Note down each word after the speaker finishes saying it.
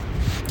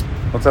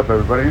What's up,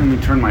 everybody? Let me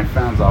turn my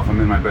fans off.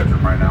 I'm in my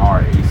bedroom right now. Our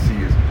AC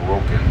is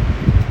broken.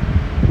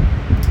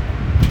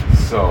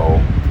 So,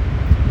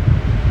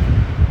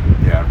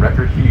 yeah,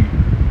 record heat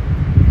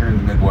here in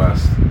the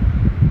Midwest.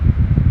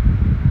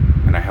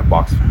 And I have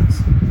box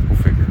fans. Go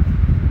figure.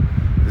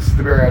 This is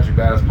the Bariatric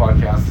Badass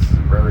Podcast. This is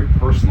a very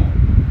personal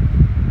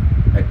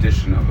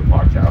edition of the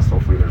podcast.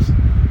 Hopefully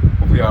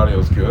the audio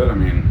is good. I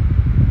mean,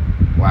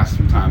 last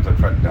few times I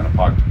tried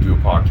to do a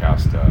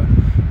podcast, I've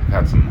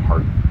had some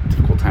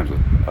difficult times with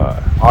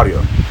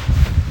audio.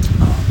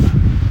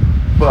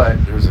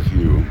 But there's a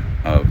few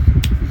of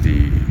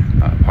the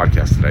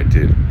podcasts that I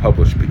did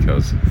publish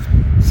because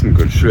some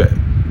good shit.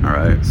 All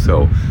right,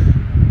 so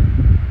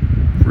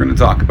we're going to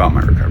talk about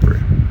my recovery.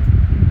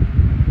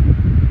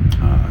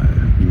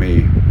 You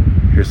may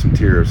hear some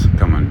tears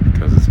coming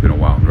because it's been a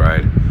wild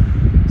ride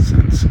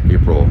since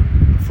April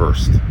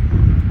 1st.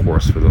 Of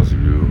course, for those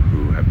of you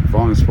who have been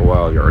following this for a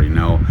while, you already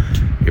know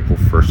April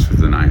 1st through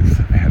the 9th,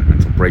 I had a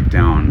mental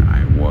breakdown.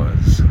 I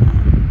was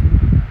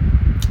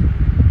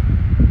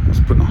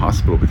put in the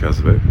hospital because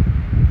of it.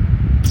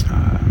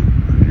 I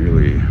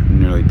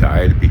nearly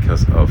died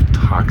because of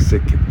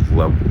toxic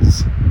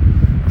levels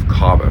of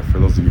kava. For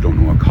those of you who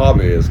don't know what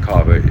kava is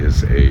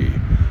a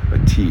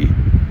tea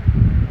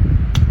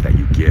that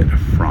you get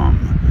from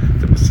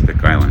the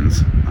Pacific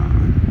Islands,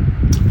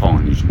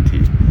 Polynesian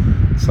tea.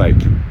 It's like,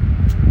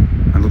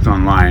 I looked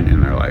online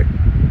and they're like,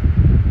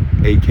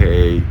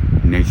 AKA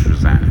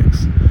nature's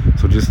Xanax.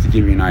 So just to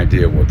give you an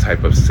idea of what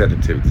type of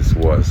sedative this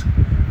was,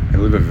 I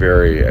live a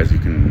very, as you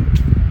can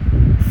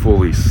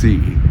fully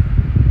see,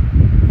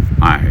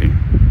 I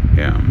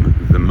am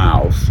the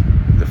mouth,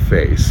 the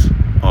face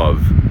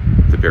of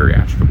the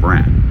Bariatrica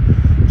brand.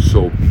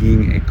 So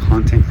being a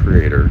content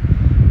creator,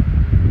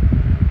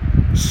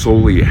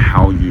 solely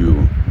how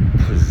you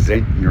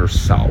present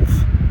yourself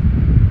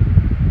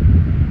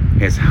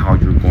is how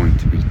you're going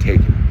to be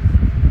taken.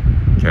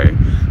 Okay,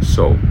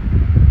 so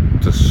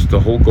the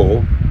whole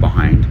goal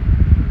behind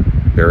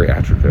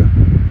Bariatrica,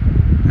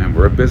 and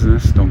we're a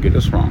business, don't get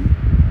us wrong,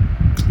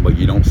 but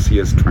you don't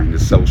see us trying to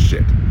sell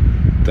shit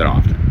that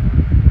often,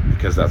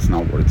 because that's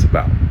not what it's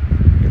about.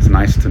 It's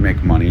nice to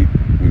make money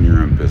when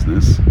you're in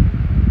business,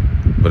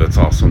 but it's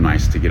also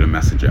nice to get a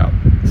message out.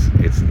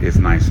 It's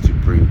nice to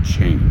bring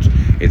change.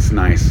 It's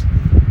nice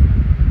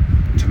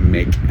to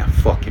make a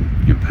fucking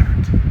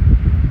impact.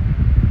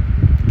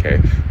 Okay,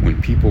 when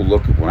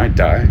I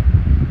die,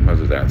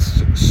 whether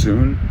that's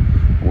soon,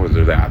 or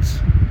whether that's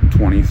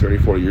 20, 30,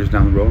 40 years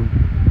down the road,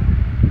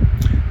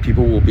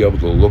 people will be able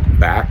to look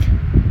back,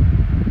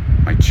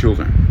 my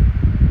children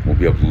will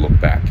be able to look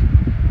back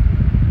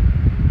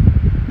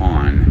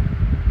on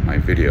my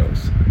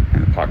videos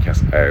and the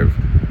podcast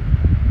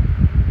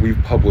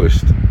we've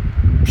published,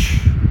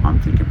 I'm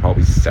thinking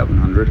probably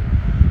 700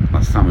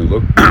 last time we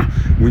looked.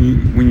 when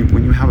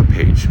you have a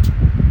page,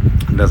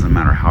 it doesn't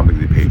matter how big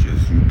the page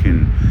is, you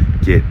can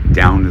get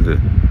down to the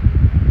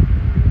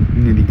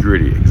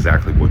nitty-gritty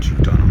exactly what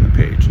you've done on the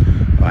page,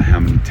 how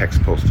many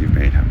text posts you've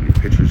made, how many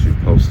pictures you've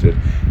posted,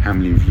 how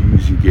many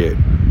views you get,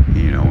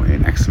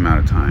 in X amount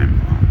of time,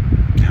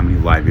 how many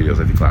live videos.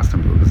 I think last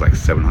time it was like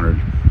 700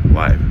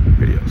 live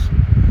videos.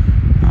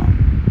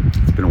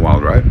 It's been a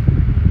wild ride.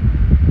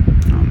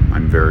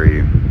 I'm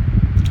very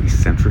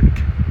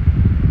eccentric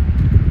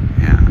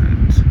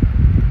and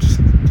just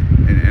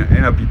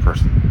an upbeat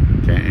person.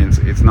 Okay, and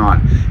it's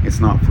not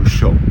for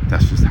show.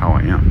 That's just how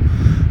I am.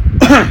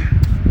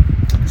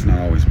 It's not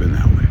always been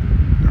that way.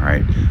 All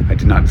right, I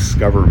did not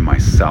discover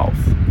myself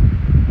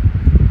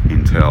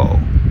until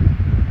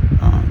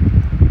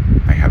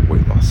I had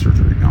weight loss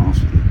surgery. To be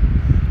honest with you,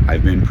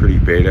 I've been pretty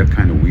beta,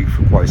 kind of weak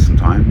for quite some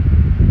time.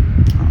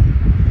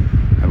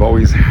 I've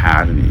always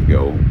had an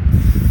ego,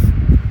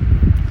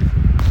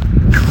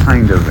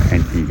 kind of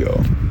an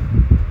ego,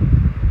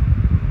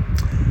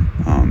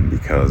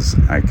 because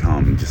I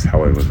come just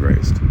how I was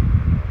raised.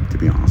 To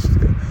be honest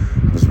with you,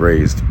 I was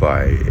raised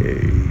by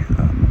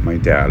my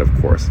dad, of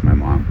course, my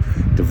mom,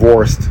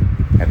 divorced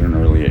at an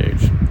early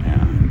age,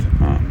 and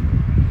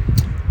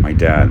my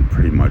dad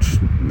pretty much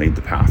laid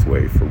the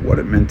pathway for what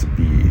it meant to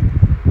be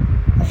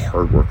a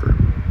hard worker.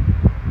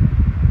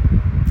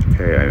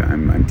 Okay,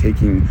 I'm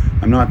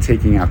not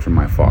taking after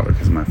my father,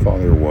 because my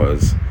father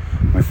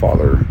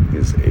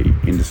is a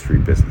industry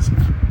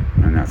businessman,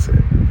 and that's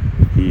it.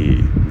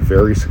 He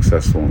very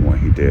successful in what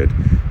he did.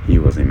 He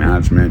was in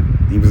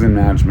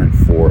management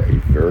for a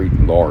very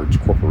large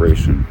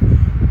corporation,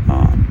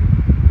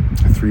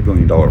 a $3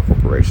 billion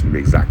corporation to be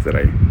exact, that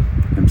I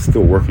am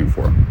still working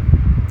for.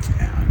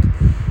 And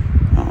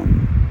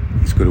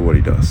he's good at what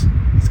he does.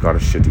 He's got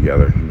his shit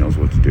together. He knows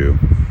what to do.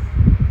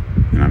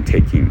 And I'm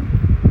taking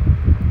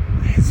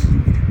his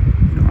lead.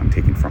 I'm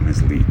taking from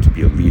his lead to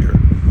be a leader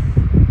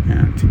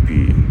and to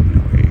be,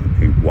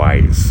 a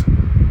wise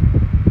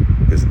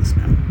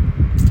businessman.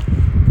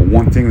 But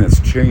one thing that's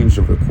changed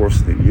over the course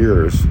of the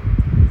years,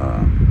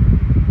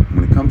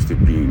 when it comes to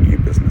being a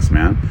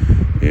businessman,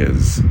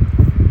 is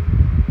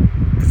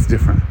it's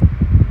different.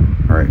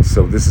 All right,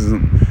 so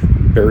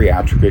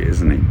Bariatrica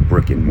isn't a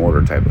brick and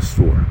mortar type of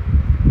store.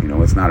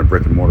 It's not a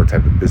brick and mortar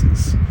type of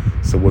business.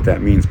 So what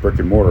that means, brick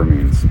and mortar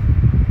means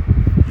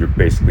you're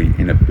basically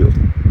in a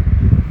building.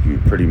 You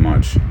pretty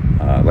much,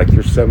 like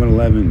your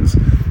 7-Elevens,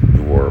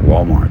 your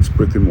Walmarts,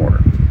 brick and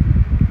mortar.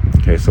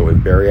 Okay, so if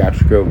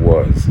Bariatrica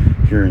was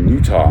here in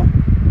Utah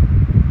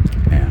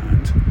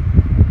and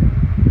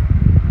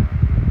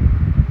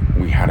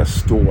we had a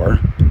store,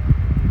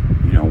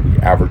 we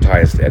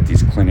advertised at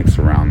these clinics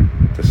around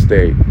the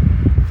state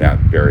that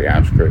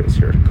Bariatrica is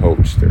here to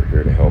coach, they're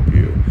here to help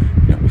you.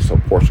 We sell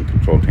portion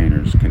control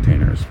containers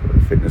for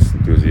fitness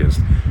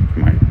enthusiasts.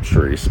 My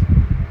Charisse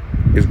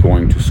is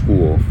going to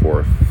school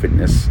for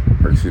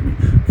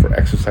for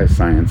exercise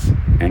science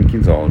and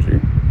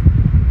kinesiology.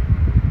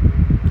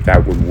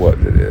 That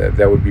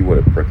would be what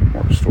a brick and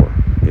mortar store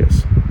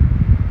is.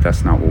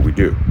 That's not what we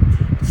do.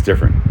 It's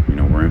different.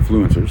 We're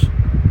influencers.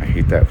 I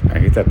hate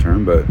that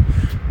term, but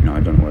I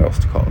don't know what else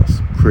to call us.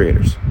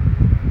 Creators.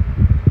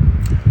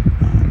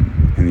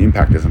 And the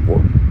impact is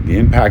important. The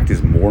impact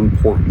is more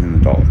important than the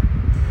dollar.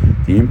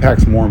 The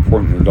impact's more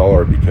important than the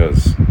dollar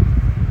because,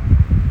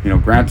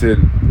 granted,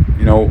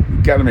 you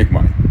got to make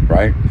money,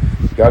 right?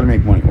 You got to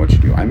make money what you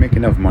do. I make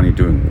enough money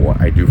doing what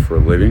I do for a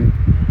living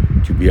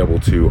to be able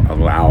to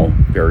allow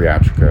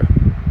Bariatrica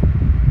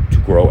to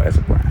grow as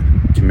a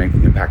brand, to make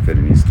the impact that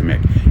it needs to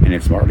make. And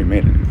it's already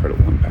made an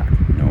incredible impact.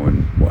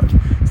 And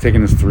it's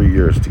taken us 3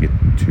 years to get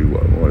to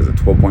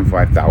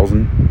 12.5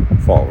 thousand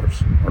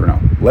followers, or no,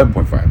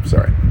 11.5.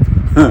 Sorry,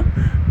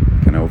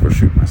 kind of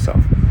overshoot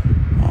myself.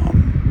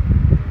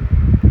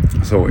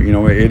 So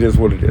it is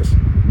what it is.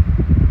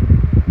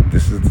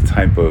 This is the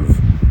type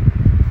of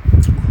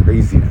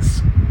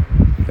craziness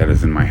that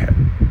is in my head.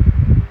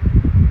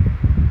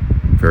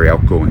 Very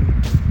outgoing.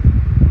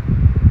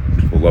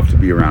 People love to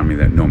be around me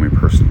that know me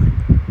personally.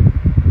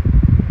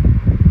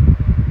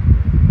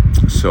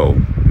 So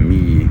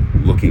me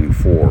looking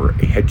for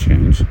a head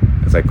change,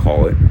 as I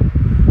call it,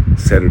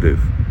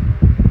 sedative,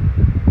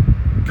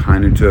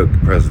 kind of took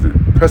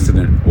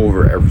precedent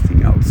over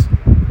everything else.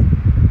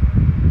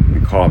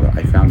 In kava,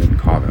 I found it in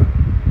kava.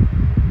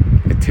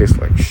 It tastes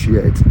like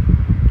shit.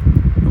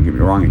 Don't get me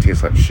wrong, it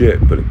tastes like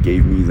shit, but it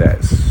gave me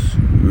that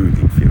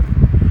soothing feeling.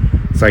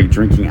 It's like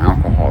drinking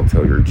alcohol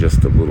till you're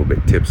just a little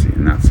bit tipsy,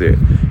 and that's it.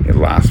 It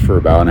lasts for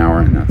about an hour,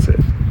 and that's it.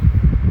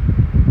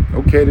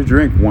 Okay to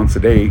drink once a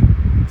day,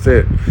 that's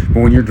it.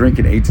 But when you're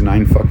drinking 8 to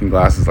 9 fucking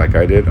glasses like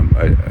I did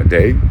a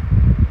day,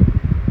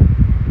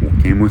 what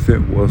came with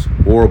it was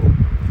horrible.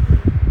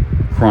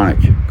 Chronic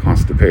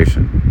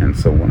constipation. And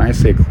so when I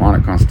say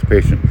chronic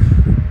constipation,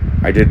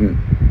 I didn't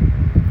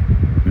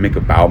make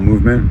a bowel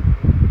movement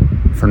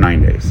for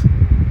 9 days.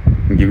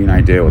 And give you an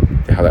idea what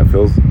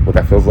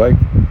that feels like.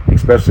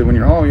 Especially when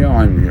you're,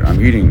 I'm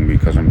eating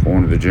because I'm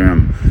going to the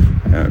gym.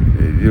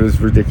 It was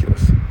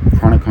ridiculous.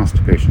 Chronic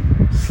constipation,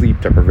 sleep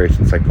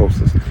deprivation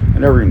psychosis. I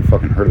never even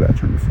fucking heard of that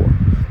term before.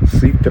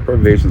 Sleep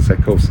deprivation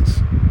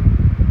psychosis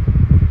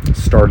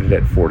started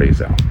at 4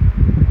 days out.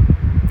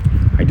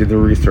 I did the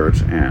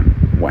research, and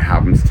what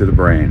happens to the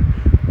brain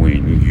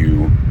when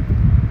you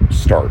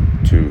start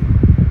to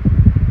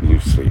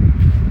lose sleep.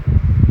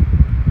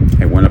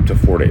 It went up to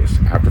 4 days.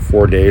 After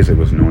 4 days, it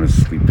was known as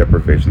sleep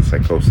deprivation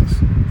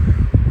psychosis.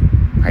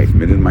 I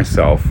admitted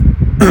myself,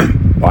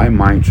 by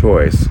my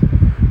choice,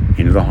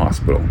 into the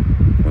hospital.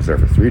 I was there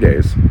for 3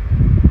 days.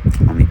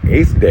 On the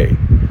 8th day,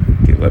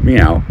 they let me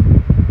out,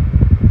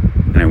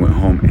 and I went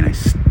home, and I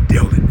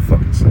still didn't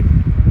fucking sleep.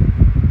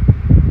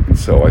 And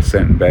so I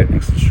sat in bed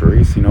next to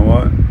Charisse. You know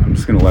what? I'm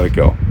just going to let it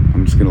go.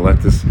 I'm just going to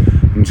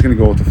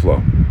go with the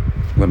flow.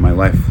 Let my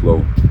life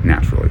flow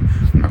naturally.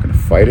 I'm not going to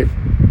fight it.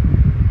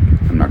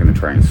 I'm not going to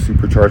try and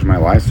supercharge my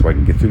life so I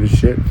can get through this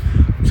shit.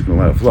 I'm just going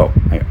to let it flow.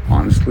 I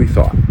honestly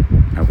thought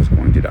I was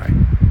going to die.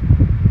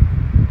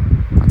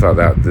 I thought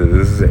that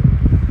this is it.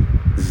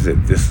 This is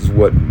it. This is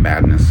what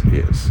madness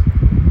is.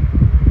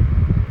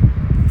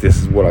 This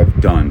is what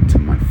I've done to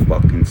my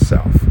fucking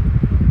self.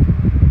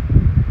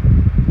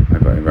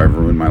 I've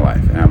ruined my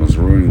life, and I was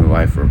ruining the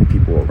life of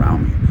people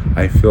around me.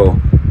 I feel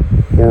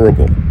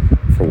horrible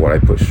for what I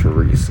put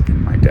Charisse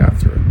and my dad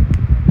through.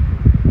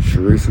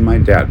 Charisse and my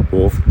dad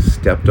both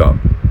stepped up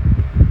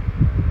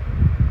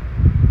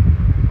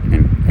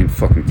and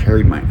fucking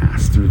carried my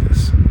ass through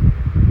this.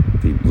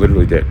 They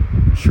literally did.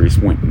 Charisse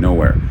went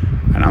nowhere,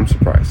 and I'm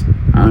surprised.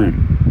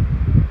 I'm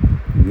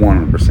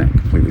 100%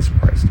 completely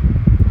surprised.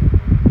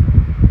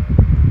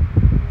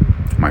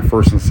 My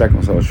first and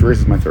second, so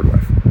Charisse is my third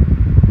wife.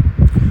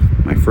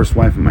 My first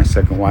wife and my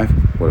second wife,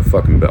 what a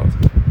fucking belt.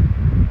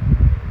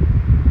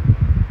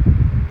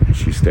 And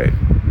she stayed.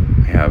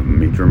 I have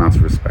major amounts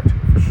of respect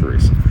for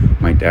Charisse.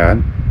 My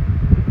dad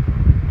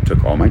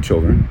took all my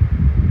children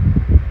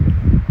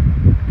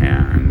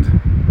and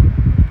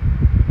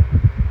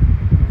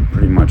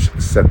pretty much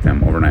set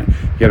them overnight.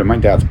 Yeah, my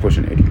dad's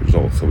pushing 80 years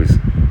old, so he's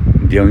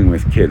dealing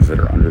with kids that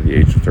are under the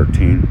age of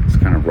 13. It's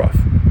kind of rough.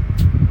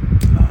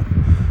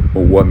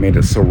 But what made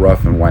it so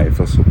rough and why it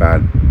feels so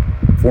bad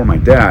for my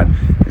dad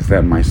is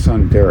that my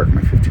son Derek,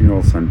 my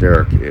 15-year-old son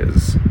Derek, he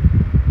has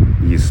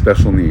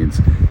special needs.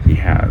 He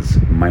has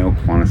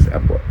myoclonus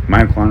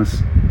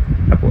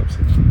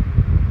epilepsy.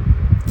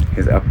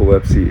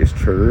 epilepsy is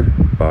triggered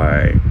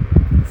by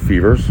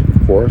fevers,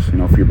 of course,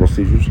 febrile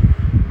seizures,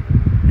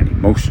 and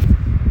emotion.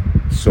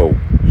 So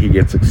he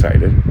gets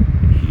excited,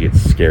 he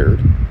gets scared,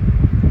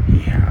 he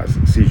has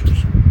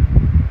seizures.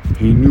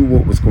 He knew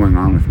what was going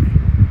on with me.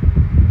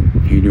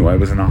 He knew I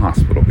was in the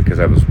hospital because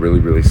I was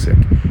really, really sick,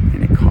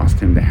 and it cost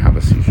him to have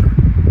a seizure.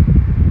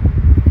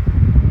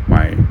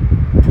 My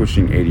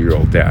pushing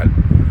 80-year-old dad,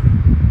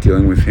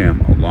 dealing with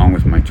him along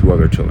with my 2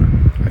 other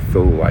children, I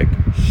feel like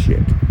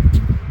shit.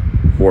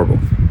 Horrible.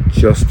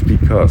 Just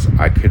because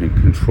I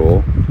couldn't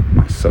control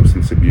my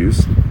substance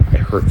abuse, I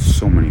hurt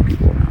so many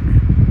people around me.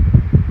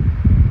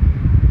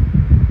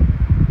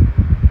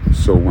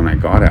 So when I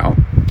got out,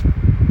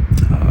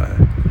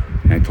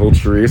 and I told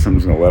Charisse I'm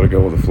just going to let it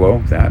go with the flow,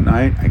 that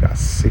night I got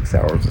 6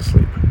 hours of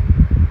sleep.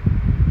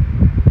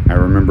 I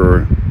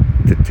remember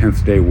the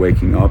 10th day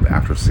waking up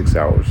after 6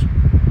 hours.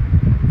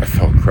 I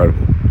felt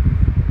incredible.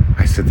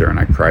 I sit there and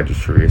I cried to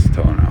Charisse,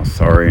 telling her I was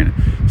sorry, and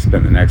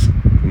spent the next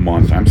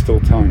month, I'm still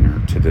telling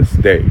her to this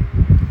day,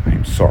 I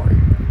am sorry.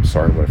 I'm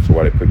sorry for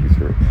what I put you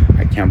through.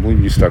 I can't believe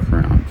you stuck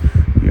around.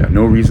 You had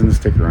no reason to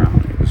stick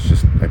around. It was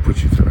just, I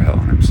put you through hell,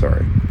 and I'm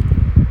sorry.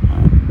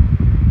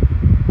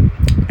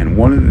 And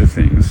one of the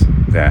things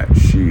that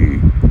she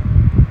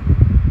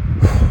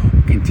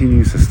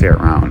continues to stay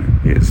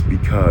around is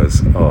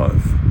because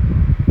of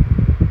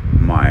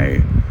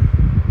my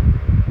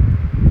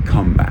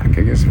comeback,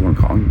 I guess you want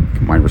to call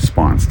it, my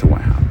response to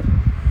what happened.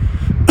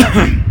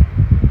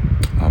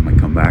 My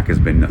comeback has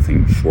been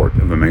nothing short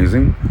of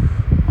amazing.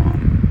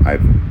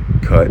 I've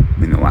cut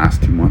in the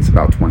last 2 months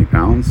about 20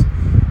 pounds.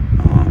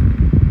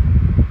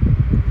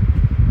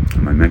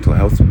 And my mental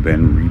health's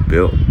been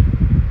rebuilt.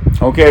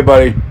 Okay,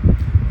 buddy.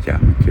 Yeah,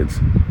 my kids.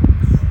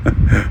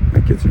 My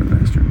kids are in the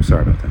next room.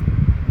 Sorry about that.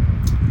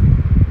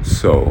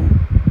 So,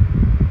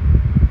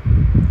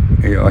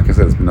 like I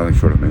said, it's been nothing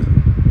short of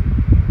amazing.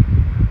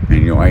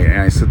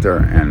 And I sit there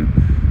and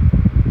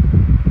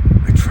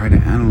I try to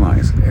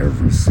analyze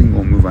every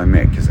single move I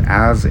make, because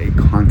as a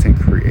content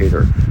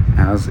creator,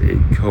 as a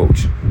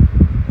coach,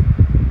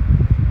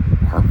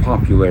 our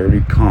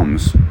popularity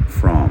comes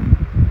from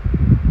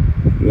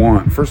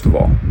first of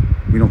all,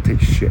 we don't take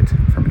shit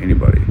from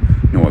anybody.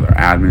 No other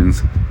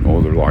admins, no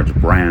other large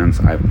brands.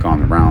 I've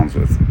gone the rounds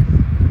with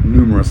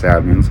numerous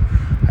admins.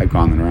 I've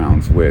gone the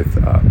rounds with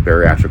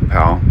Bariatric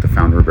Pal, the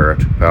founder of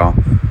Bariatric Pal.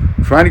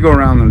 I'm trying to go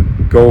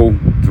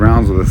the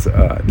rounds with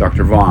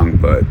Dr.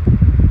 Vong, but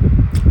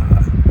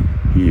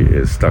he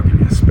is stuck in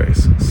his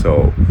space.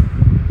 So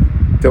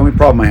the only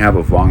problem I have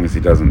with Vong is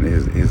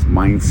his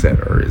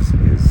mindset, or his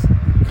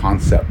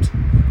concept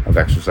of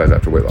exercise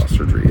after weight loss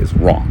surgery is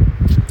wrong.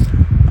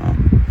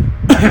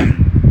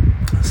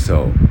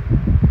 So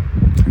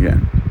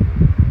again,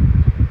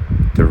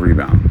 the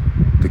rebound,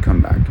 the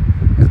comeback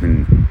has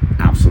been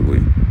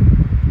absolutely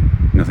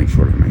nothing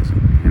short of amazing.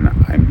 And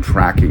I'm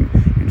tracking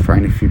and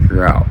trying to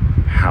figure out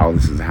how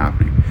this is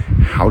happening.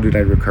 How did I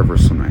recover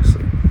so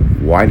nicely?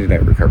 Why did I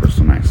recover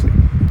so nicely?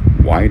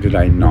 Why did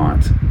I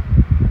not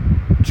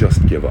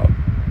just give up?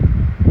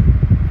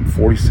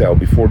 I'll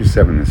be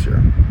 47 this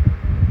year.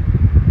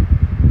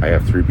 I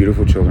have 3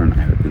 beautiful children. I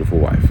have a beautiful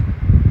wife.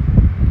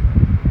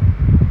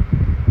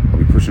 I'll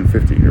be pushing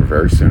 50 here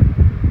very soon.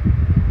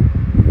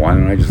 Why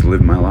don't I just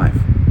live my life?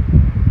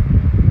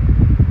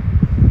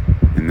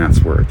 And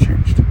that's where it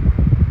changed.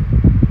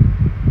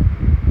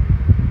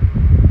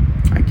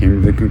 I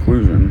came to the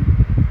conclusion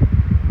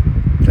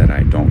that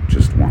I don't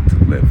just want to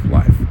live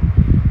life.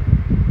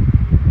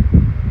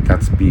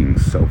 That's being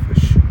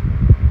selfish.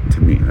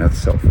 To me, that's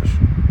selfish.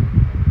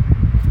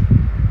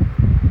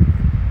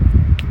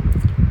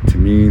 To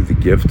me, the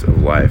gift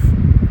of life,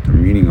 the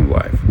meaning of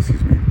life,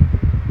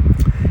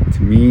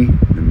 to me,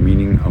 the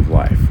meaning of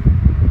life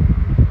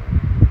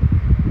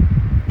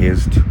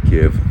is to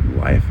give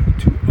life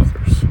to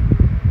others.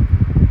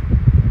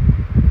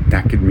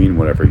 That could mean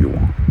whatever you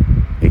want.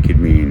 It could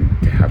mean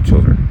to have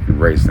children and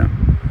raise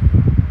them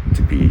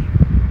to be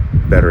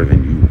better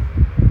than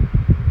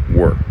you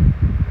were,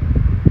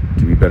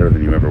 to be better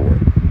than you ever were.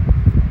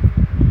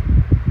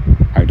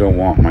 I don't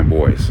want my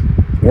boys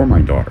or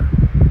my daughter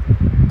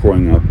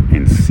growing up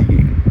and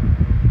seeing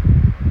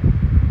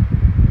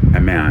a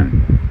man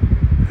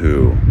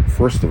who,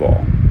 first of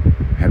all,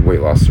 had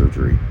weight loss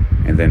surgery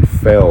and then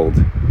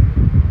failed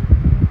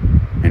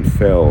and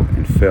failed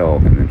and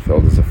failed and then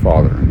failed as a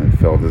father and then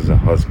failed as a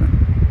husband.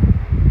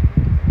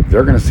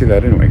 They're going to see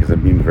that anyway, because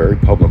I've been very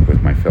public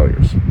with my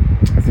failures.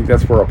 I think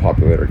that's where our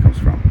popularity comes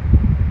from,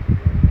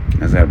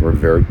 is that we're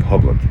very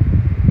public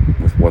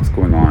with what's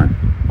going on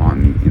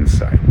the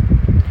inside.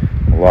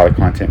 A lot of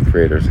content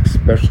creators,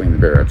 especially in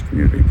the bariatric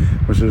community,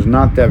 which there's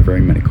not that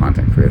very many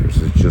content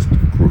creators, it's just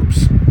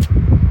groups.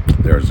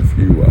 There's a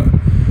few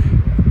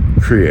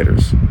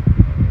creators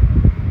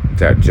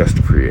that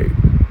just create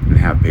and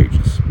have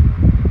pages,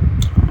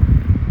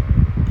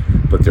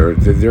 but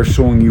they're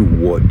showing you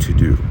what to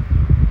do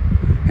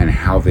and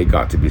how they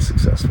got to be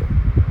successful.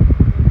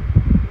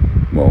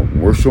 Well,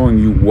 we're showing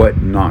you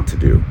what not to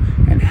do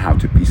and how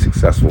to be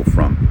successful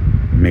from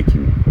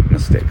making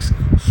mistakes,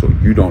 so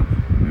you don't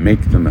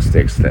make the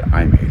mistakes that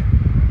I made.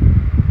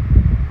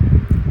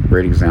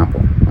 Great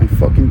example, my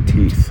fucking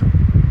teeth.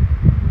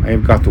 I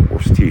have got the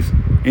worst teeth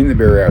in the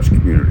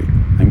bariatric community,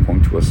 I'm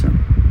going to assume.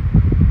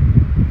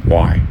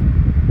 Why?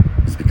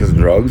 Is it because of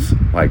drugs,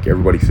 like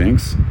everybody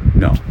thinks?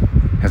 No,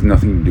 it has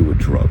nothing to do with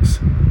drugs.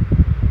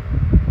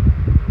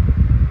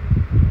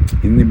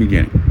 In the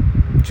beginning,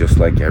 just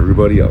like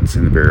everybody else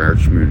in the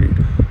bariatric community,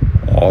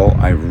 all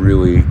I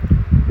really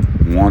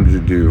wanted to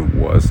do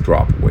was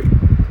drop weight.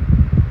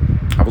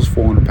 I was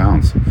 400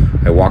 pounds.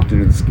 I walked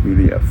into this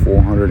community at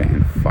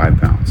 405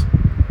 pounds.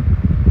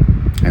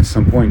 At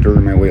some point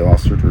during my weight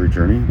loss surgery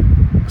journey,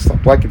 I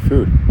stopped liking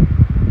food.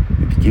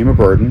 It became a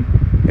burden.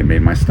 It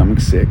made my stomach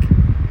sick.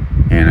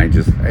 And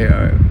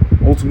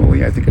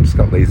ultimately, I think I just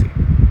got lazy.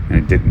 And I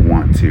didn't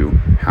want to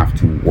have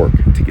to work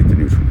to get the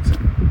nutrients in.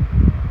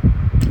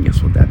 And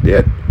guess what that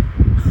did?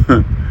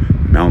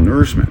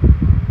 Malnourishment.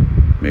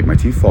 Made my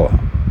teeth fall out.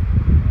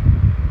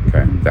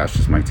 Okay, that's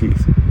just my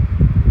teeth.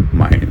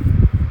 My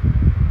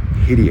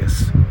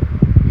hideous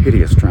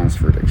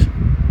transfer addiction.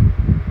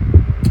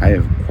 I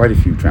have quite a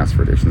few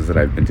transfer addictions that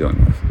I've been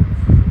dealing with.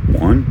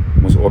 One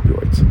was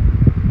opioids.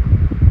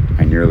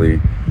 I nearly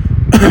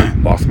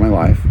lost my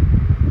life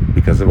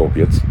because of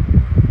opiates.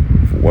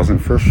 If it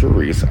wasn't for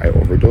Charisse, I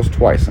overdosed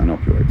twice on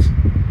opioids,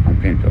 on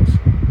pain pills.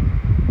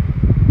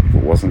 If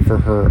it wasn't for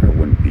her, I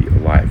wouldn't be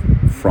alive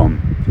from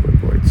the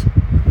opioids.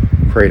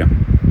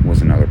 Kratom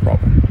was another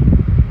problem.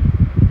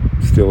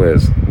 Still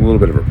is a little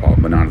bit of a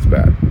problem, but not as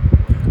bad.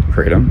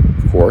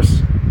 Kratom, of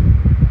course,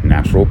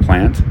 natural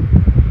plant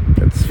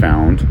that's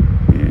found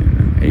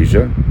in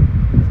Asia,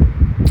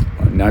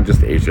 not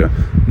just Asia,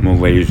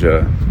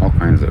 Malaysia, all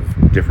kinds of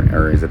different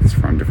areas that it's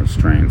from, different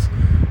strains.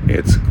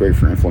 It's great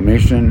for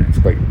inflammation, it's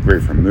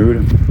great for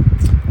mood.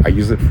 I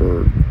use it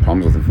for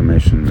problems with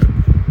inflammation, mood.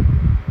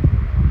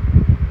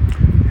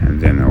 And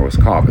then there was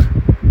kava.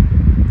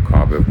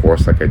 Kava, of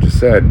course, like I just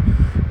said,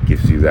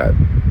 gives you that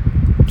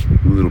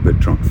little bit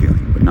drunk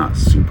feeling, but not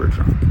super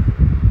drunk.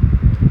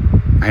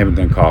 I haven't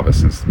done kava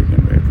since the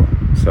beginning of April.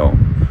 So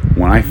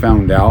when I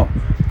found out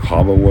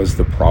kava was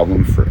the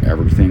problem for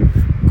everything,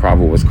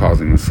 kava was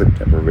causing the sleep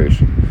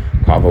deprivation,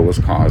 kava was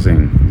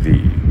causing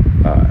the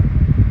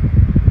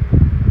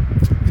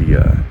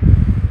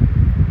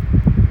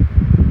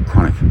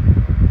chronic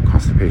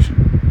constipation,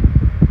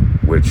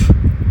 which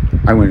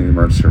I went in the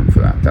emergency room for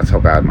that. That's how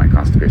bad my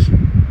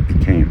constipation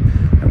became.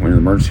 I went in the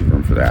emergency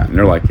room for that, and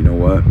they're like, you know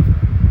what?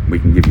 We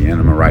can give you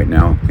enema right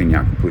now, clean you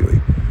out completely.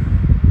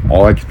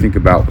 All I could think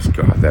about was,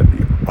 God, that'd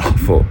be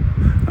awful.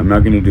 I'm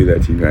not going to do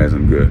that to you guys.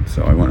 I'm good.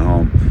 So I went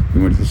home.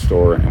 We went to the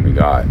store and we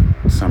got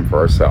some for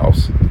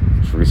ourselves.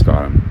 Charisse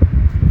got them.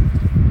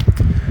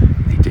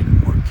 They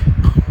didn't work.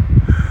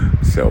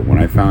 So when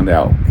I found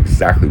out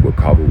exactly what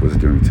kava was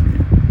doing to me,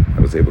 I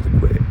was able to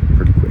quit it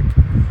pretty quick.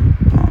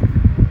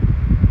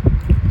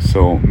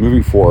 So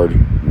moving forward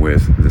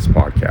with this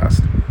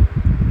podcast,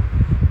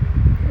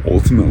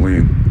 ultimately,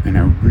 and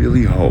I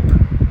really hope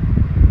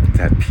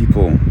that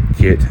people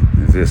get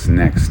this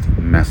next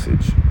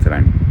message that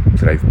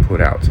I've put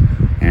out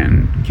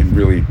and can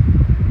really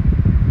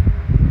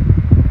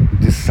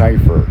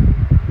decipher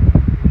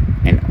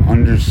and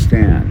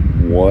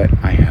understand what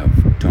I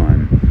have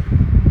done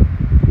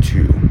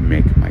to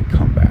make my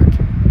comeback.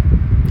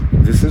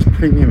 This is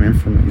premium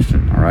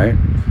information, all right?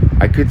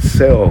 I could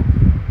sell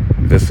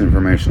this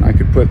information. I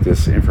could put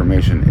this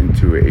information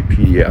into a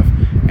PDF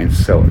and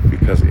sell it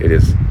because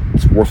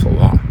it's worth a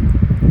lot.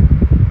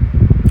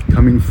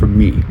 Coming from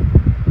me,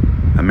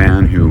 a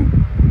man who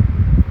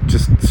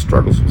just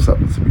struggles with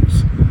substance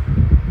abuse,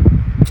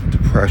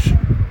 depression,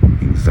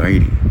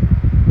 anxiety,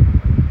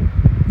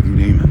 you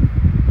name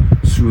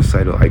it,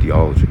 suicidal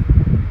ideology.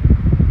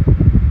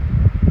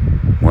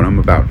 What I'm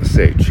about to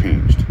say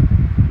changed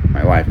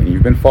my life, and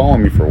you've been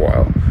following me for a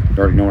while. You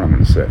already know what I'm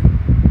going to say.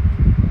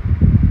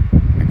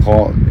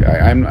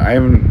 I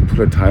haven't put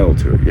a title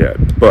to it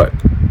yet, but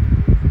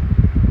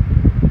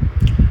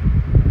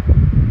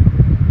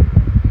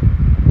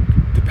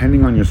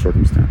depending on your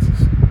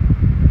circumstances,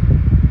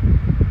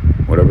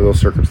 whatever those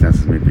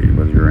circumstances may be,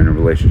 whether you're in a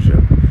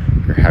relationship,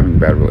 you're having a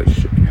bad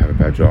relationship, you have a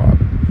bad job,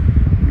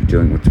 you're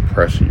dealing with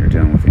depression, you're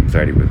dealing with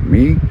anxiety. With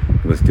me,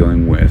 it was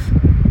dealing with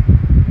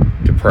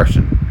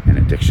depression and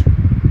addiction.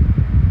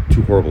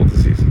 Two horrible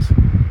diseases.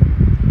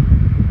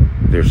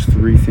 There's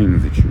three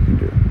things that you can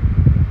do.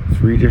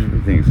 Three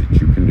different things that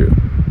you can do.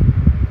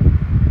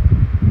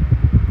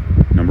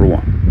 Number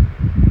one,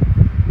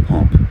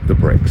 pump the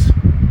brakes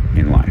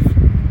in life.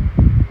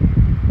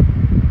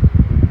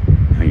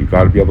 Now you've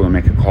got to be able to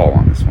make a call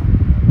on this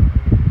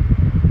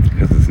one,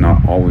 because it's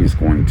not always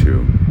going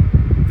to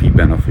be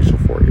beneficial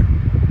for you.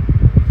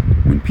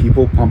 When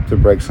people pump the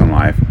brakes on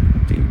life,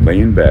 they lay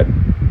in bed,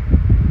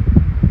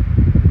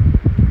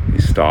 they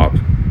stop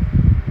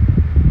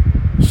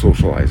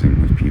socializing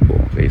with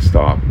people, they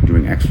stop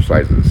doing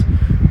exercises,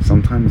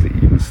 sometimes they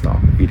even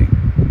stop eating.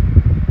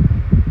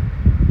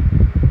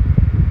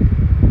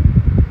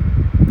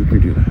 You can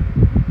do that.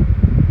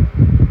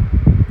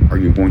 Are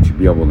you going to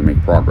be able to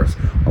make progress?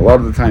 A lot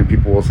of the time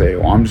people will say,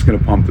 I'm just going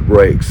to pump the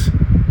brakes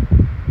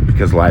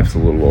because life's a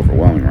little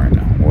overwhelming right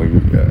now. Well,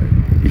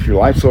 if your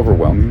life's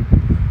overwhelming,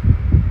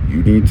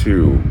 you need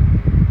to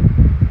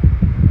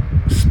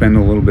spend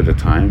a little bit of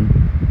time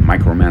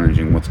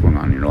micromanaging what's going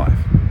on in your life.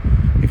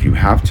 If you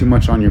have too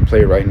much on your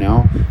plate right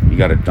now, you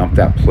got to dump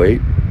that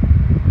plate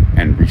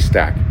and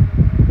restack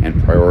and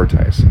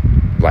prioritize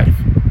life.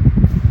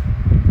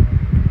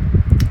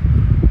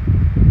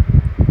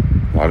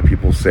 A lot of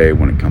people say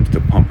when it comes to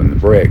pumping the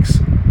brakes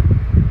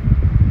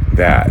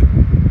that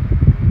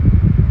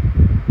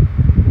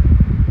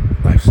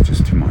life's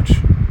just too much.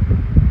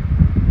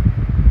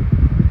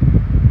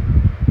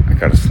 I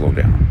gotta slow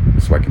down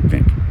so I can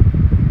think.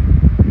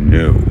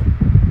 No.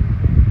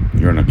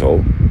 You're an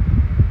adult.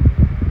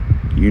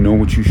 You know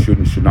what you should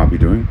and should not be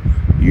doing.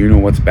 You know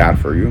what's bad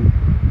for you.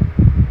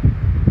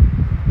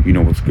 You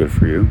know what's good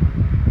for you.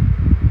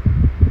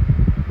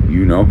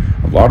 You know,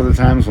 a lot of the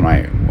times when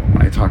I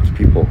talk to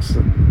people, a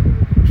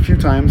few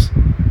times,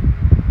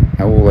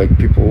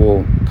 people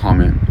will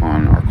comment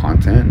on our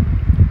content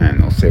and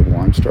they'll say,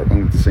 well, I'm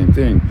struggling with the same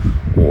thing,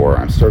 or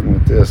I'm struggling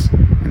with this,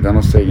 and then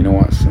I'll say, you know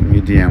what, send me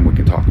a DM, we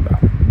can talk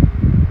about it.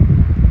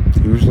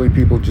 Usually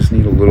people just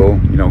need a little,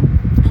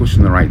 push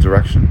in the right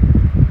direction,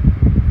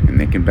 and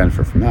they can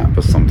benefit from that.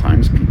 But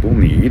sometimes people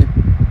need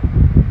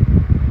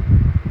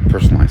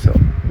personalized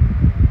help.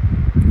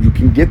 You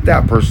can get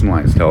that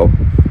personalized help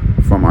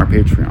from our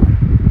Patreon,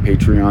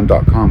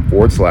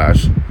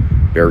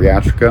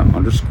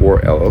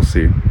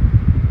 patreon.com/bariatrica_LLC.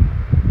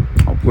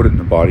 I'll put it in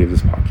the body of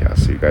this podcast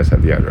so you guys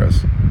have the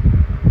address.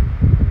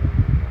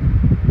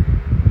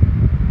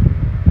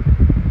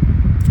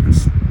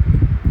 It's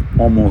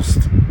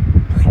almost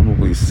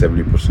probably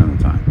 70% of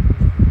the time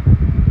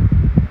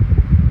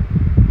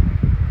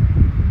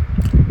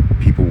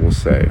people will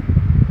say,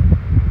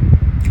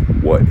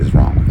 what is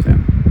wrong with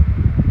them?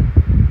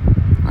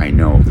 I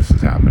know this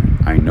is happening.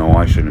 I know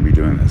I shouldn't be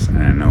doing this, and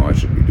I know I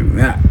should be doing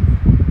that.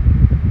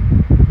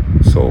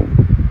 So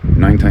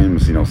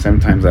 7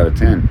 times out of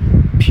 10,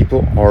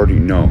 people already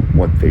know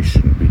what they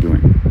shouldn't be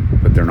doing,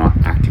 but they're not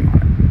acting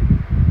on it.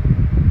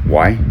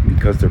 Why?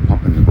 Because they're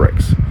pumping the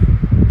brakes.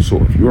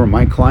 So if you're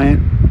my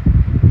client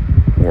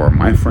or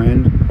my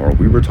friend, or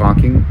we were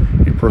talking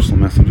in personal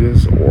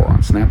messages or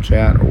on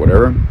Snapchat or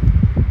whatever,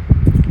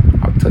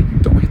 I'll tell you,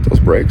 don't hit those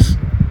brakes.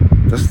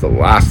 That's the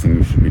last thing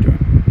you should be doing.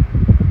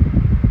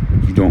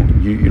 You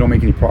don't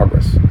make any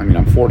progress. I mean,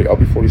 I'm 40. I'll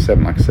be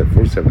 47. Like I said,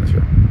 47 this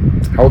year.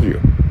 How old are you?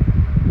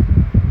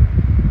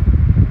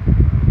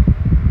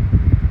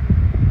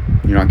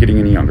 You're not getting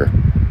any younger.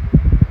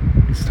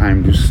 It's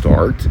time to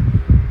start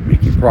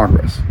making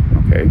progress.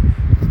 Okay,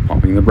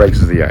 pumping the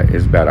brakes is a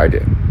bad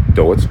idea,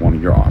 though it's one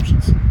of your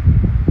options.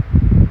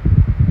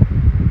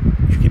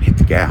 You can hit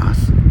the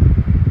gas,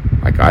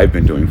 like I've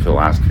been doing for the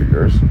last few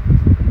years.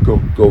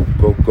 Go, go,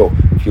 go, go.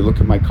 If you look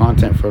at my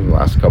content for the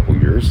last couple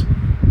years,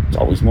 it's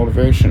always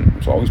motivation.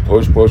 It's always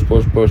push, push,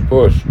 push, push,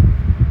 push.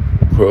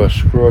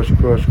 Crush, crush,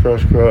 crush,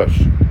 crush,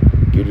 crush.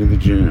 Get to the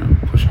gym.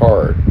 Push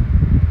hard.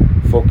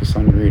 Focus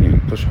on your eating.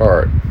 Push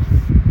hard.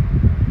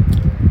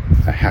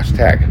 A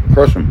hashtag.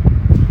 Crush them.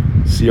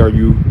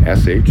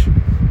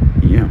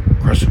 CRUSHEM.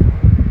 Crush them.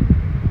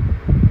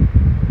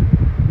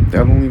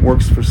 That only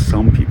works for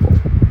some people.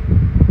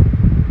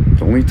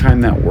 The only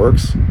time that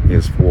works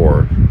is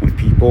for when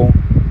people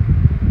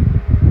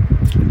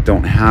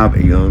don't have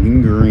a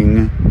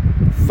lingering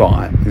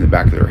thought in the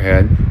back of their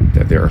head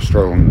that they are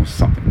struggling with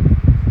something.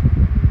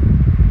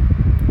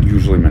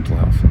 Usually mental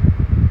health.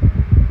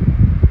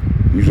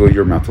 Usually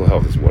your mental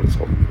health is what is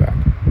holding you back.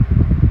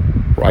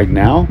 Right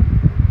now,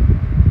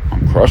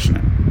 I'm crushing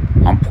it.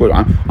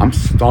 I'm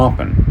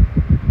stomping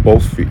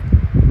both feet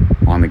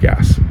on the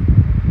gas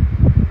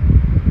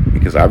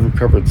because I've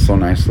recovered so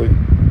nicely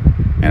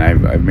and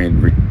I've made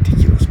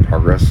ridiculous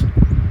progress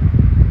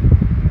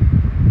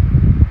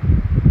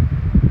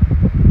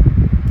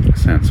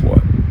since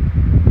what?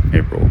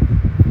 April,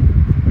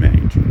 May,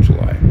 June,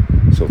 July.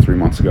 So 3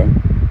 months ago.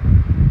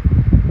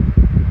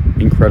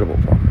 Incredible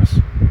progress.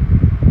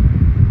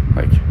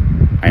 Like,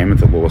 I am at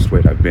the lowest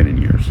weight I've been in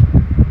years.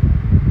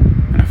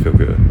 And I feel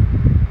good.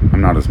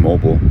 I'm not as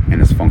mobile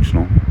and as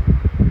functional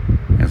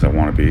as I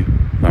want to be,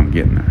 but I'm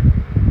getting there.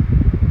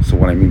 So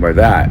what I mean by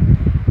that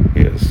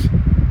is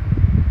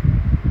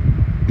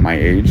my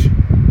age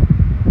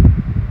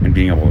and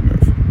being able to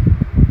move.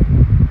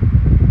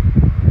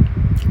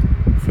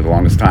 For the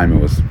longest time,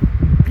 it was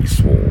be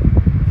swole.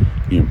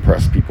 You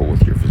impress people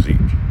with your physique.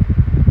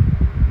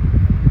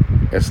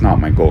 That's not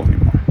my goal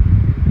anymore.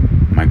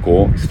 My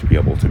goal is to be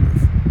able to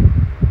move.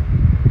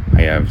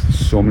 I have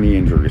so many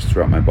injuries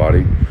throughout my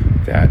body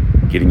that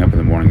getting up in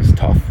the morning is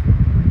tough.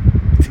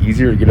 It's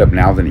easier to get up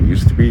now than it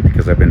used to be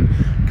because I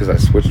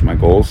switched my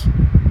goals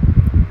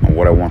on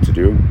what I want to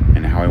do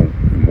and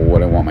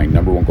what I want my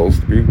number one goals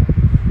to be.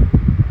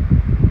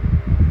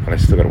 But I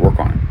still got to work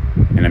on it.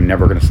 And I'm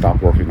never going to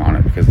stop working on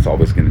it because it's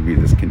always going to be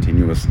this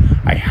continuous,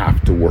 I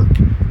have to work.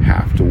 I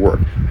have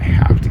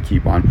to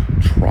keep on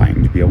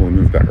trying to be able to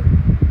move better.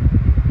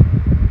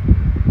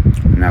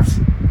 And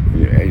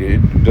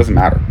it doesn't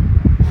matter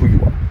who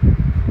you are.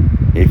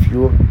 If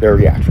you're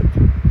bariatric,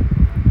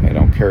 I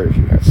don't care if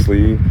you had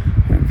sleeve.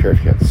 I don't care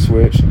if you had the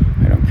switch.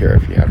 I don't care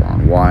if you had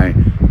on Y,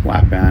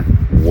 lap band,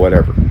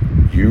 whatever.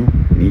 You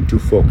need to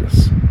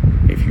focus.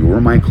 If you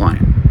were my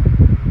client,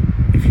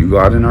 if you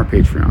got in our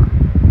Patreon,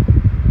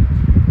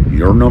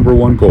 your number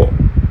one goal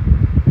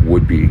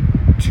would be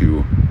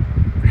to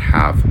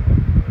have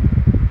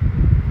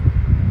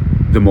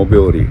the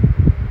mobility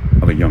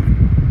of a youngin.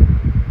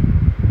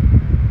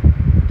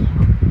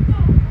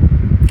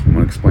 I'm going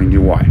to explain to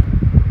you why.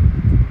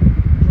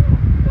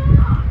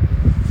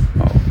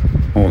 Oh,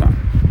 hold on.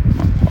 I'm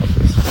going to pause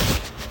this.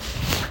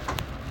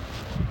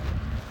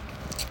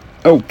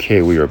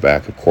 Okay, we are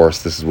back. Of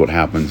course, this is what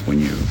happens when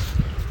you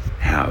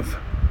have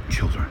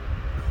children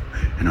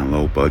and a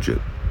low budget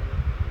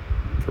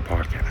for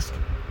podcast.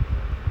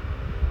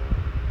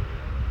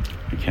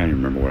 I can't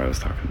even remember what I was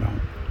talking about.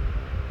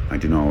 I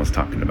do know I was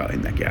talking about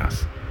hitting that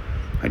gas.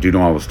 I do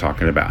know I was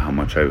talking about how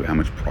much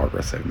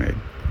progress I've made.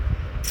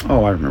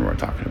 Oh, I remember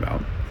what I'm talking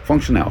about.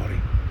 Functionality.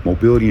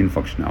 Mobility and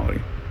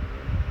functionality.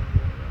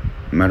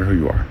 No matter who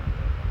you are.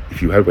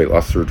 If you had weight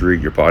loss surgery,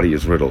 your body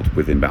is riddled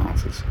with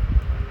imbalances.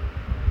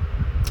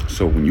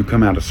 So when you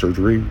come out of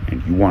surgery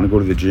and you want to go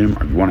to the gym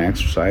or you want to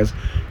exercise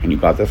and you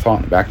got that thought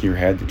in the back of your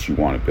head that you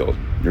want to build,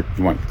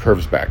 you want your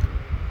curves back,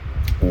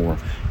 or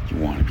you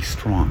want to be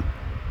strong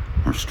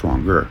or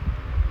stronger,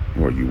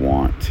 or you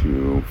want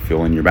to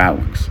fill in your bat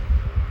wings.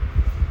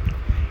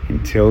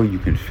 Until you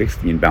can fix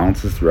the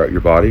imbalances throughout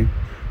your body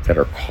that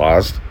are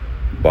caused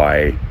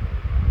by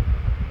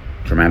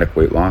dramatic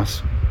weight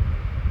loss,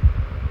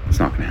 it's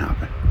not going to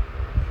happen.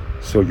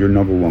 So your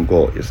number one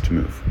goal is to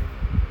move.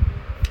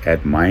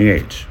 At my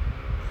age,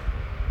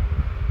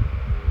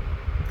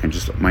 and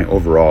just my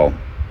overall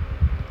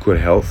good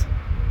health,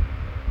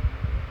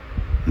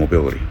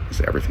 mobility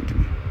is everything to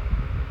me.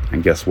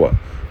 And guess what?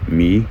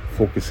 Me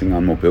focusing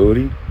on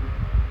mobility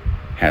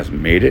has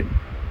made it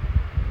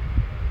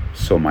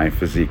so my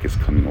physique is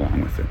coming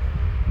along with it.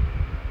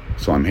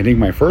 So I'm hitting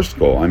my first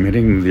goal. I'm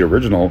hitting the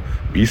original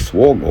Be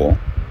Swole goal,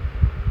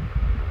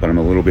 but I'm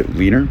a little bit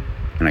leaner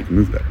and I can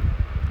move better.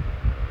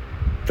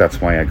 That's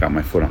why I got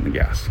my foot on the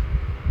gas.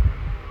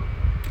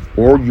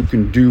 Or you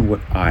can do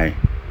what I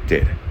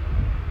did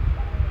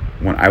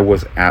when I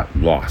was at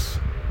loss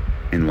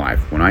in life,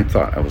 when I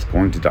thought I was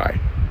going to die.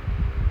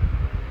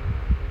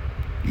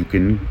 You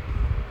can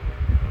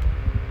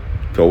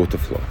go with the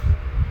flow.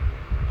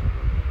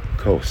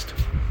 Coast.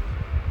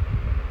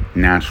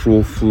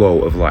 Natural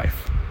flow of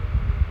life.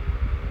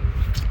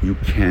 You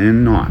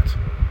cannot,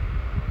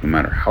 no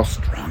matter how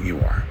strong you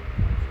are,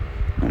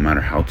 no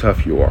matter how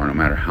tough you are, no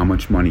matter how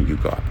much money you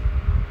got,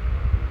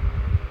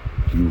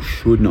 you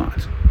should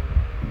not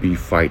be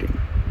fighting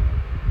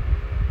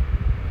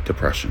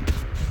depression.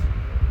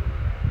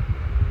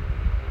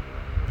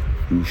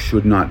 You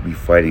should not be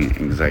fighting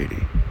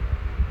anxiety.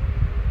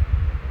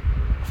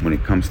 When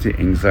it comes to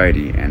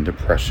anxiety and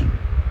depression,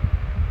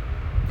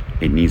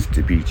 it needs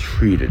to be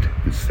treated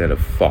instead of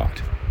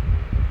fought.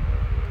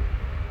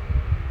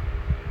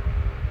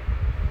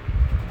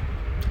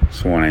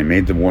 So when I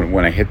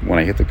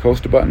hit the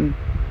coaster button,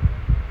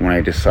 when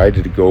I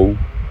decided to go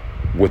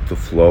with the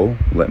flow,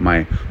 let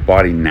my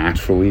body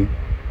naturally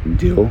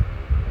deal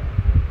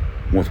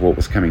with what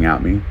was coming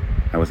at me,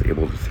 I was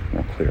able to think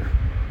more clear.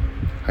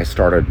 I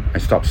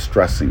stopped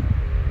stressing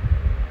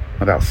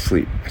about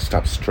sleep. I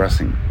stopped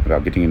stressing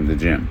about getting into the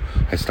gym.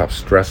 I stopped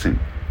stressing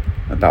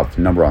about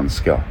the number on the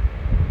scale.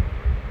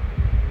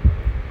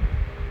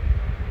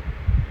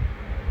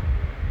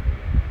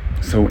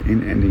 So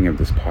in ending of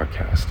this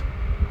podcast,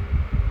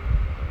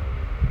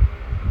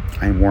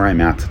 I am where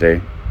I'm at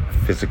today,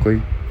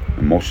 physically,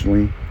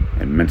 emotionally,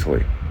 and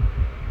mentally,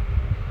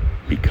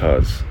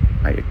 because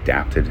I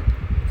adapted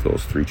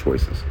those three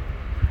choices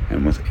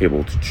and was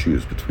able to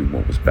choose between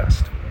what was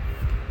best.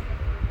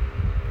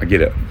 I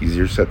get it,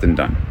 easier said than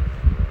done.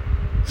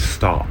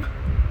 Stop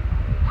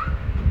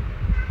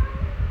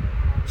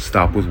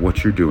with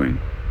what you're doing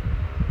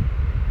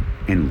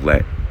and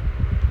let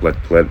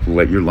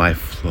your life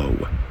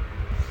flow.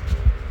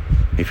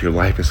 If your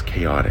life is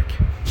chaotic,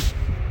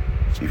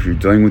 if you're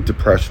dealing with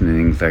depression and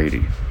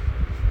anxiety,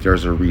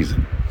 there's a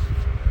reason.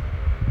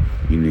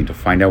 You need to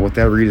find out what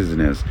that reason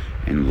is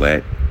and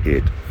let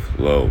it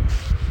flow.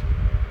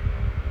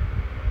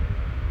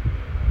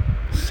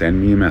 Send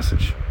me a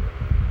message.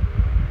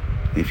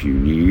 If you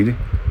need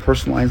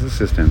personalized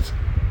assistance,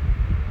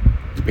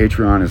 the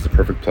Patreon is the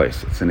perfect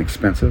place. It's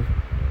inexpensive.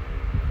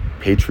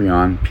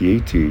 Patreon,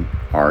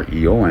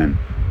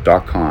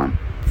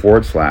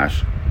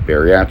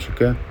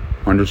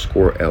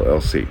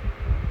 patreon.com/bariatrica_LLC.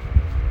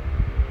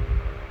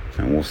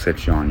 And we'll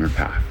set you on your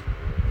path.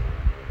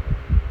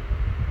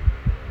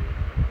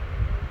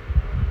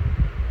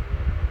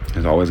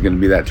 There's always going to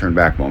be that turn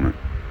back moment.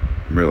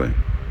 Really.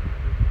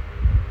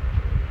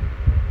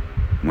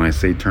 When I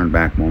say turn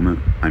back moment,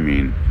 I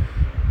mean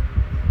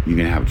you're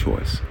going to have a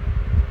choice.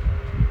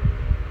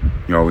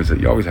 You always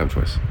have a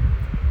choice.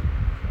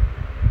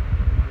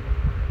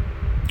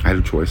 I had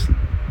a choice at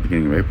the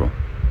beginning of April.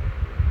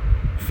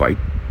 Fight,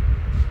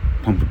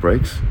 pump the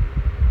brakes,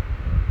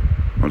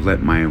 or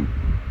let my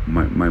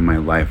my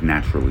life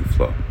naturally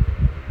flow.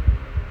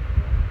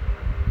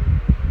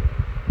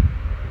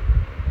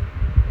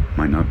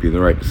 Might not be the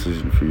right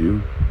decision for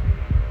you.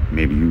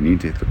 Maybe you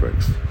need to hit the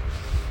brakes.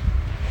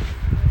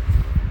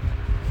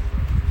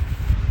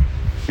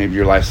 Maybe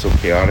your life's so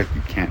chaotic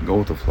you can't go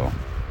with the flow.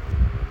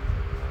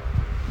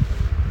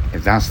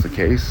 If that's the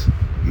case,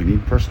 you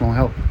need personal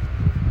help.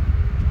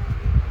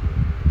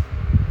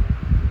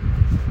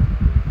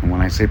 And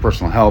when I say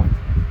personal help,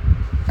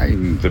 I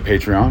mean the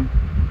Patreon,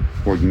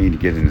 or you need to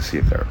get in to see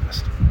a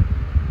therapist.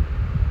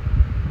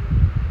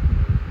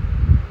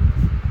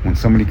 When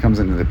somebody comes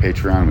into the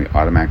Patreon, we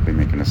automatically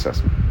make an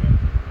assessment.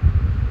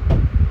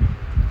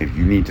 If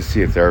you need to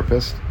see a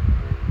therapist,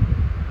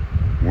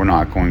 we're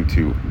not going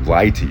to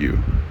lie to you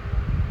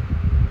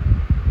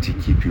to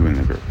keep you in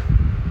the group.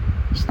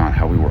 It's not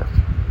how we work.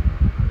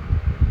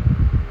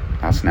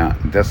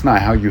 That's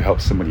not how you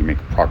help somebody make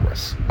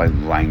progress, by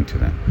lying to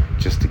them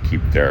just to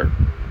keep their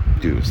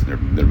dues, their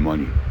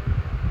money.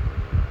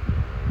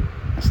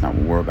 That's not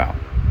what we're about.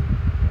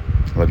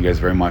 I love you guys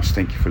very much.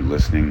 Thank you for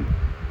listening.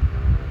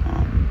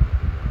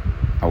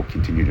 I will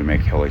continue to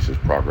make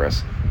hellacious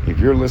progress. If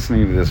you're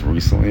listening to this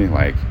recently,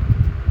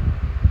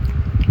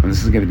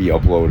 this is going to be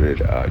uploaded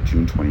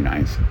June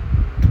 29th,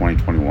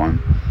 2021.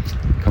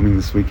 Coming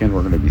this weekend,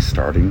 we're going to be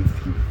starting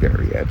the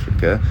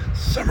Bariatrica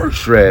Summer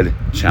Shred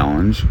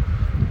Challenge,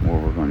 where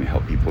we're going to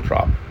help people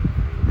drop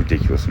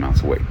ridiculous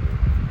amounts of weight.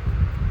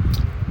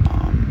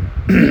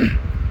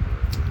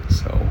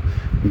 So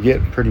we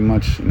get pretty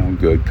much,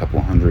 good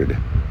couple hundred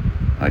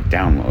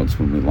downloads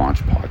when we launch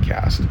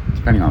podcast,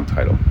 depending on the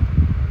title.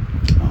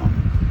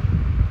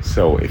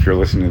 So if you're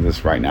listening to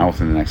this right now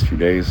within the next few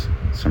days,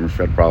 the Summer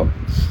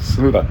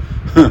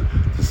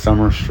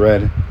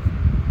Shred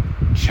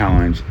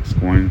Challenge is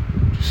going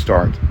to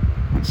start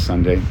on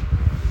Sunday.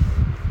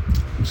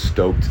 I'm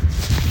stoked,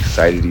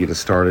 excited to get it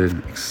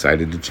started,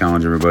 excited to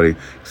challenge everybody,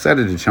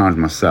 excited to challenge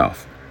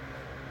myself.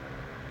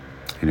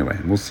 Anyway,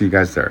 we'll see you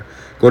guys there.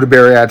 Go to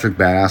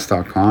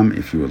bariatricbadass.com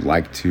if you would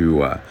like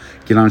to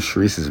get on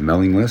Sharice's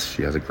mailing list.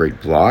 She has a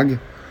great blog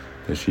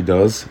that she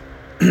does.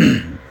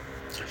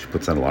 She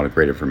puts out a lot of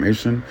great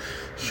information.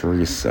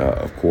 Sharice,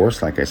 of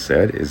course, like I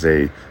said, is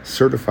a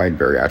certified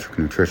bariatric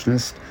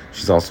nutritionist.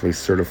 She's also a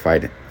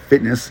certified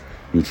fitness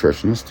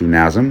nutritionist through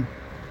NASM,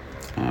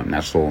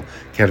 National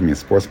Academy of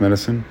Sports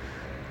Medicine.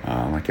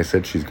 Like I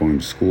said, she's going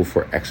to school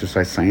for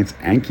exercise science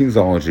and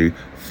kinesiology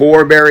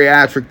for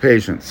bariatric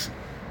patients.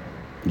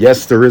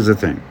 Yes, there is a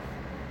thing.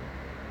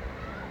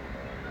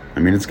 I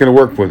mean, it's going to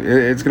work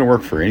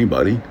for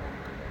anybody,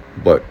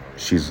 but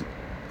she's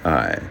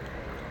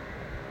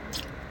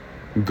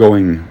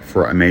going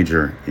for a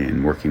major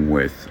in working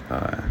with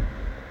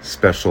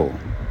special,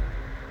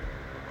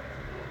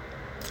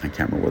 I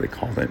can't remember what they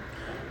called it.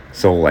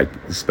 So like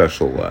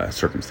special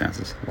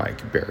circumstances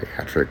like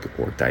bariatric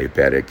or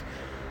diabetic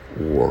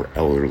or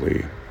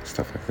elderly,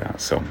 stuff like that.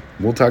 So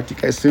we'll talk to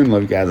you guys soon.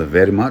 Love you guys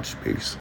very much. Peace.